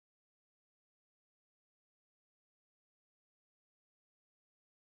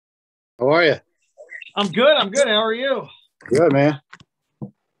How are you? I'm good. I'm good. How are you? Good, man.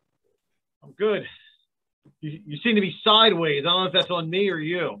 I'm good. You seem to be sideways. I don't know if that's on me or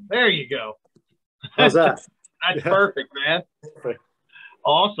you. There you go. How's that? That's perfect, man. Perfect.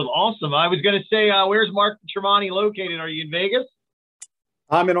 Awesome. Awesome. I was going to say, where's Mark Tremonti located? Are you in Vegas?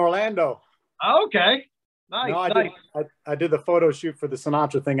 I'm in Orlando. Oh, okay. Nice. No, Nice. I did the photo shoot for the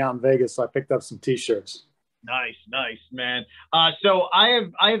Sinatra thing out in Vegas, so I picked up some T-shirts. Nice, man. So I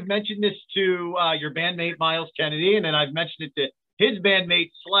have mentioned this to your bandmate Miles Kennedy, and then I've mentioned it to his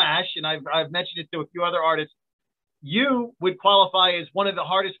bandmate Slash, and I've mentioned it to a few other artists. You would qualify as one of the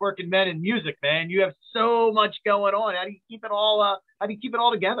hardest working men in music, man. You have so much going on. How do you keep it all? How do you keep it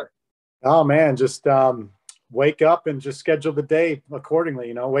all together? Oh man, just wake up and just schedule the day accordingly.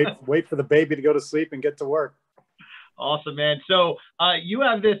 You know, wait for the baby to go to sleep and get to work. Awesome, man. So you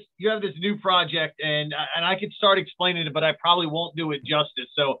have this new project, and I could start explaining it, but I probably won't do it justice.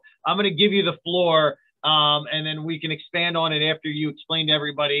 So I'm going to give you the floor, and then we can expand on it after you explain to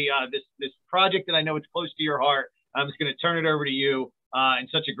everybody this project that I know it's close to your heart. I'm just going to turn it over to you, in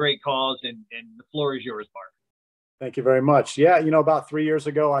such a great cause, and the floor is yours, Mark. Thank you very much. Yeah, you know, about 3 years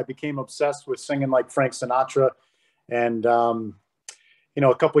ago, I became obsessed with singing like Frank Sinatra, and you know,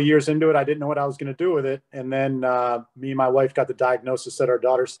 a couple of years into it, I didn't know what I was going to do with it. And then me and my wife got the diagnosis that our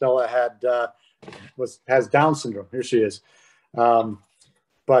daughter Stella has Down syndrome. Here she is.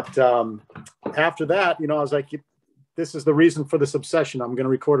 But after that, you know, I was like, this is the reason for this obsession. I'm going to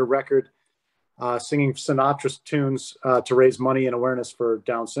record a record singing Sinatra's tunes to raise money and awareness for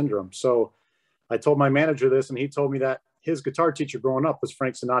Down syndrome. So I told my manager this, and he told me that his guitar teacher growing up was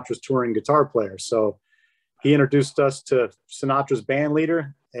Frank Sinatra's touring guitar player. So he introduced us to Sinatra's band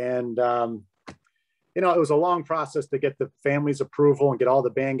leader. And, you know, it was a long process to get the family's approval and get all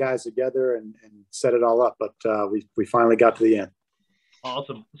the band guys together and set it all up. But we finally got to the end.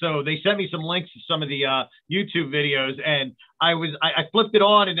 Awesome. So they sent me some links to some of the YouTube videos, and I flipped it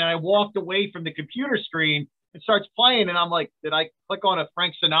on, and then I walked away from the computer screen. It starts playing, and I'm like, did I click on a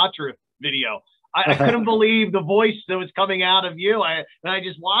Frank Sinatra video? I couldn't believe the voice that was coming out of you. I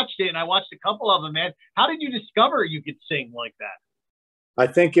just watched it, and I watched a couple of them, man. How did you discover you could sing like that? I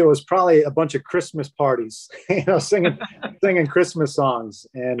think it was probably a bunch of Christmas parties, you know, singing Christmas songs.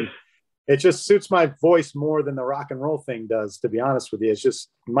 And it just suits my voice more than the rock and roll thing does, to be honest with you. It's just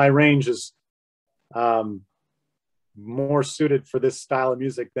my range is more suited for this style of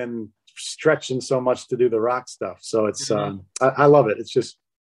music than stretching so much to do the rock stuff. So it's I love it.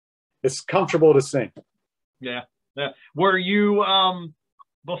 It's comfortable to sing. Yeah. Were you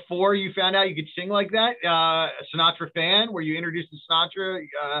before you found out you could sing like that, a Sinatra fan? Were you introduced to Sinatra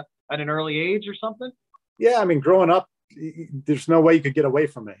at an early age or something? Yeah, I mean, growing up, there's no way you could get away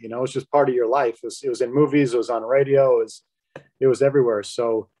from it. You know, it's just part of your life. It was in movies, it was on radio, it was everywhere.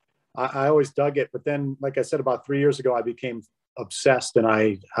 So I always dug it. But then, like I said, about 3 years ago, I became obsessed, and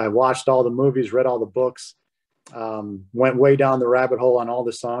I watched all the movies, read all the books, went way down the rabbit hole on all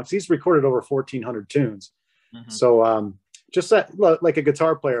the songs. He's recorded over 1,400 tunes. So just like a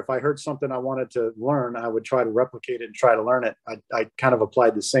guitar player, if I heard something I wanted to learn, I would try to replicate it and try to learn it. I kind of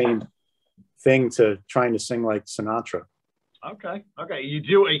applied the same thing to trying to sing like Sinatra. Okay. You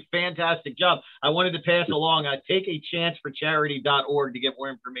do a fantastic job. I wanted to pass along, takeachanceforcharity.org to get more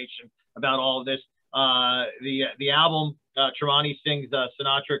information about all of this. The album, Tremonti Sings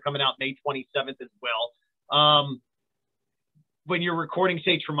Sinatra, coming out May 27th as well. When you're recording,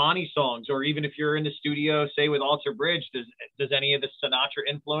 say, Tremonti songs, or even if you're in the studio, say with Alter Bridge, does any of the Sinatra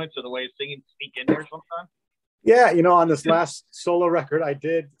influence or the way of singing speak in there sometimes? Yeah, you know, on this last solo record I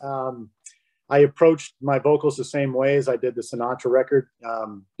did, I approached my vocals the same way as I did the Sinatra record.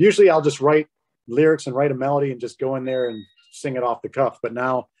 Usually I'll just write lyrics and write a melody and just go in there and sing it off the cuff. But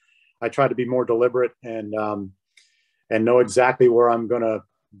now I try to be more deliberate and know exactly where I'm going to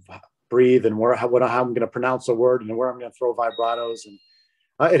breathe and how I'm going to pronounce a word and where I'm going to throw vibratos. And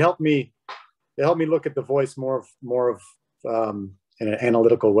it helped me look at the voice more of in an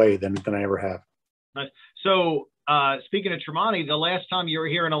analytical way than I ever have. Nice. So speaking of Tremonti, the last time you were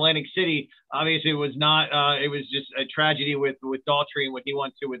here in Atlantic City, obviously it was not, it was just a tragedy with Daughtry and what he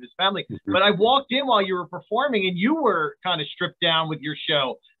went through with his family. But I walked in while you were performing, and you were kind of stripped down with your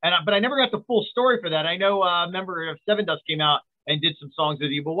show. But I never got the full story for that. I know a member of Seven Dust came out and did some songs with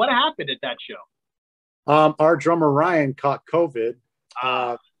you, but what happened at that show? Our drummer Ryan caught COVID.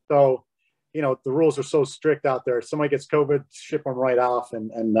 So, you know, the rules are so strict out there. If somebody gets COVID, ship them right off.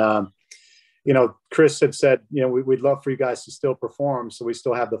 And you know, Chris had said, you know, we'd love for you guys to still perform, so we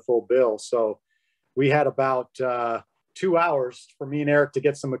still have the full bill. So we had about 2 hours for me and Eric to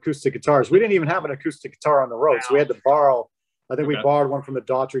get some acoustic guitars. We didn't even have an acoustic guitar on the road, so we had to borrow I think we borrowed one from the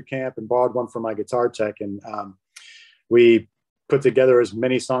Daughtry camp and borrowed one from my guitar tech. And we put together as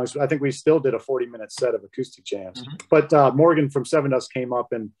many songs. I think we still did a 40-minute set of acoustic jams. But Morgan from Seven Dust came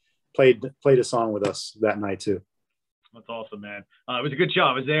up and played a song with us that night too. That's awesome, man. It was a good show.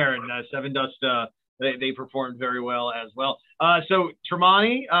 I was there, and Seven Dust, they performed very well as well. So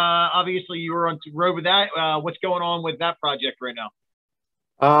Tremonti, obviously you were on the road with that. What's going on with that project right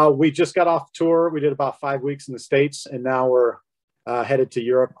now? We just got off tour. We did about 5 weeks in the States, and now we're headed to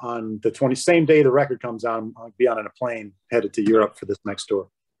Europe on the same day the record comes out. I'll be on a plane headed to Europe for this next tour.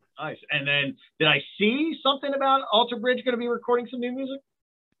 Nice. And then did I see something about Alter Bridge going to be recording some new music?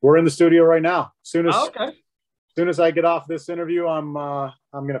 We're in the studio right now. Soon as I get off this interview, I'm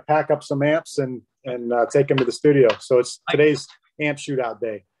going to pack up some amps and take them to the studio. So it's today's amp shootout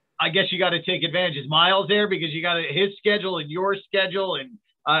day. I guess you got to take advantage. Is Miles there? Because you got his schedule and your schedule. And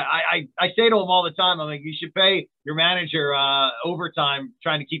I say to him all the time, I'm like, you should pay your manager overtime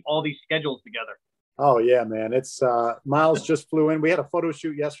trying to keep all these schedules together. Oh yeah, man. It's Miles just flew in. We had a photo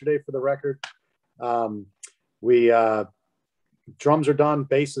shoot yesterday for the record. Drums are done.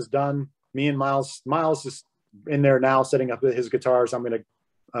 Bass is done. Me and Miles is in there now setting up his guitars. I'm going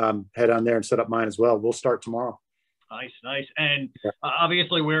to head on there and set up mine as well. We'll start tomorrow. Nice. And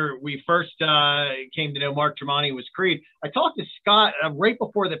obviously where we first came to know Mark Tremonti was Creed. I talked to Scott right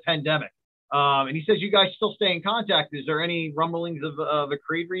before the pandemic. And he says, you guys still stay in contact. Is there any rumblings of a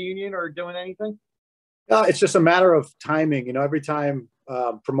Creed reunion or doing anything? It's just a matter of timing. You know, every time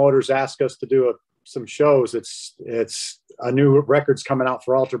promoters ask us to do some shows, it's a new record's coming out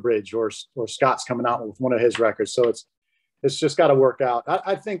for Alter Bridge or Scott's coming out with one of his records. So it's just got to work out.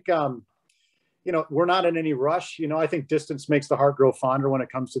 I think, you know, we're not in any rush. You know, I think distance makes the heart grow fonder when it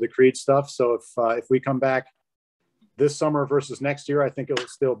comes to the Creed stuff. So if we come back this summer versus next year, I think it will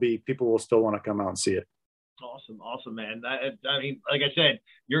still be, people will still want to come out and see it. Awesome, man. I mean, like I said,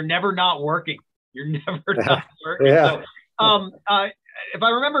 you're never not working. You're never not working. Yeah. So, if I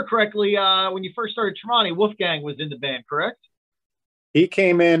remember correctly, when you first started Tremonti, Wolfgang was in the band, correct? He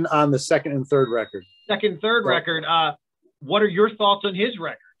came in on the second and third record. Record. What are your thoughts on his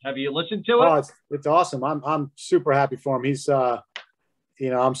record? Have you listened to it? Oh, it's awesome. I'm super happy for him. He's, you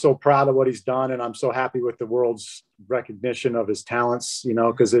know, I'm so proud of what he's done, and I'm so happy with the world's recognition of his talents. You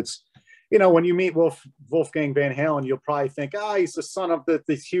know, because it's, you know, when you meet Wolfgang Van Halen, you'll probably think, he's the son of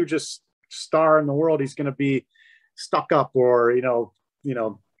the hugest star in the world. He's going to be stuck up, or you know,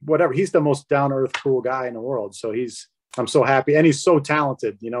 whatever. He's the most down to earth, cool guy in the world. So I'm so happy, and he's so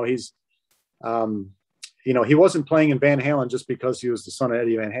talented. You know, he's, you know, he wasn't playing in Van Halen just because he was the son of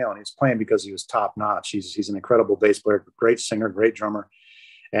Eddie Van Halen. He was playing because he was top notch. He's an incredible bass player, great singer, great drummer,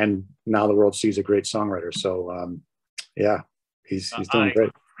 and now the world sees a great songwriter. So yeah, he's doing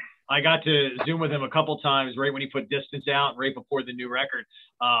great. I got to Zoom with him a couple times right when he put Distance out, right before the new record.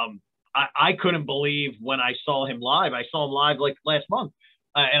 I couldn't believe when I saw him live. I saw him live like last month,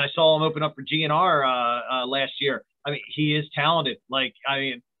 and I saw him open up for GNR last year. I mean, he is talented. Like, I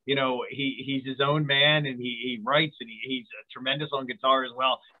mean, you know, he's his own man, and he writes, and he's tremendous on guitar as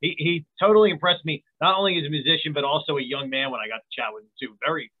well. He totally impressed me, not only as a musician, but also a young man when I got to chat with him too.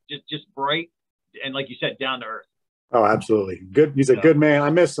 Very just bright, and like you said, down to earth. Oh, absolutely. Good. He's a good man. I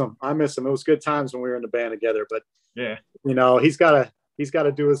miss him. It was good times when we were in the band together, but yeah, you know, he's got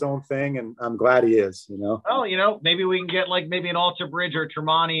to do his own thing, and I'm glad he is, you know. Oh, you know, maybe we can get like maybe an Alter Bridge or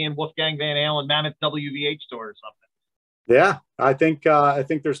Tremonti and Wolfgang Van Halen Mammoth WVH tour or something. Yeah, I think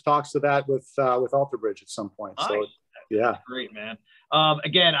there's talks of that with Alter Bridge at some point. Nice. So yeah, that's great, man.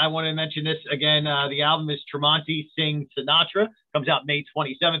 Again, I want to mention this again. The album is Tremonti Sing Sinatra. Comes out May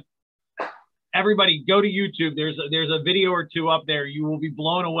 27th. Everybody, go to YouTube. There's a video or two up there. You will be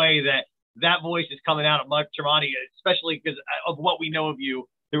blown away that voice is coming out of Mark Tremonti, especially because of what we know of you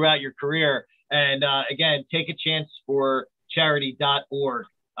throughout your career. And again, take a chance for charity.org.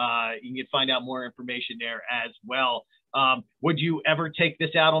 You can find out more information there as well. Would you ever take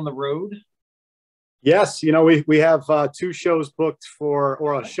this out on the road? Yes. You know, we have 2 shows booked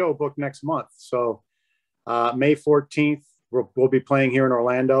or a show booked next month. So May 14th, we'll be playing here in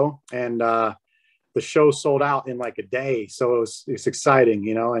Orlando, and the show sold out in like a day. So it's exciting,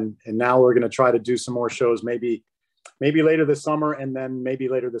 you know, and now we're going to try to do some more shows, maybe later this summer, and then maybe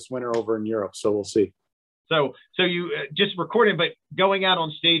later this winter over in Europe. So we'll see. So you just recording, but going out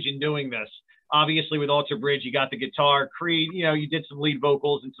on stage and doing this, obviously with Alter Bridge, you got the guitar. Creed, you know, you did some lead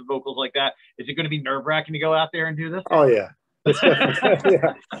vocals and some vocals like that. Is it going to be nerve-wracking to go out there and do this? Oh yeah.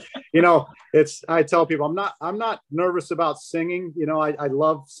 Yeah. You know, I tell people I'm not nervous about singing. You know, I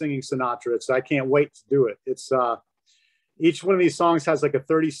love singing Sinatra. I can't wait to do it. It's each one of these songs has like a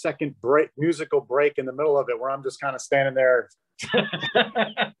 30-second musical break in the middle of it where I'm just kind of standing there,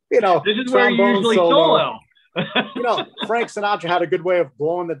 you know, this is where you usually solo. You know, Frank Sinatra had a good way of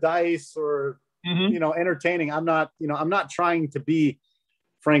blowing the dice or, you know, entertaining. I'm not trying to be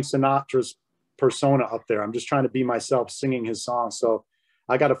Frank Sinatra's persona up there. I'm just trying to be myself singing his songs. So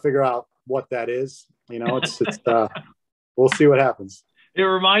I got to figure out what that is. You know, it's we'll see what happens. It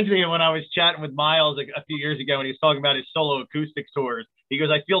reminds me of when I was chatting with Miles a few years ago when he was talking about his solo acoustic tours. He goes,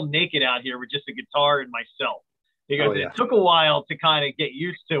 I feel naked out here with just a guitar and myself. He goes, it took a while to kind of get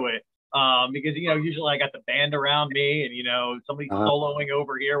used to it because, you know, usually I got the band around me and, you know, somebody's soloing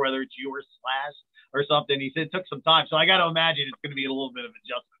over here, whether it's you or Slash or something. He said it took some time. So I got to imagine it's going to be a little bit of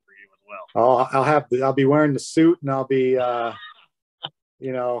adjustment for you as well. Oh, I'll be wearing the suit and I'll be,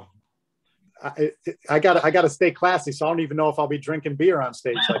 you know, I gotta stay classy, so I don't even know if I'll be drinking beer on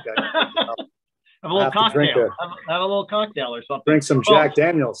stage like that. Have a little cocktail. Have a little cocktail or something. Drink some Jack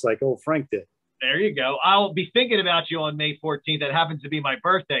Daniels like old Frank did. There you go. I'll be thinking about you on May 14th. That happens to be my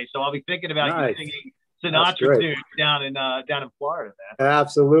birthday, so I'll be thinking about you singing Sinatra tunes down in Florida, man.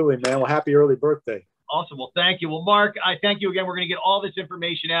 Absolutely, man. Well, happy early birthday. Awesome. Well, thank you. Well, Mark, I thank you again. We're going to get all this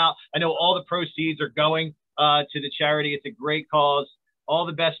information out. I know all the proceeds are going to the charity. It's a great cause. All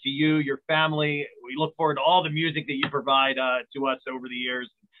the best to you, your family. We look forward to all the music that you provide to us over the years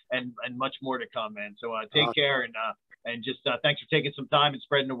and much more to come, man. So take care and just thanks for taking some time and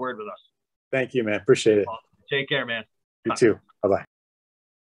spreading the word with us. Thank you, man. Appreciate it. Take care, man. You too.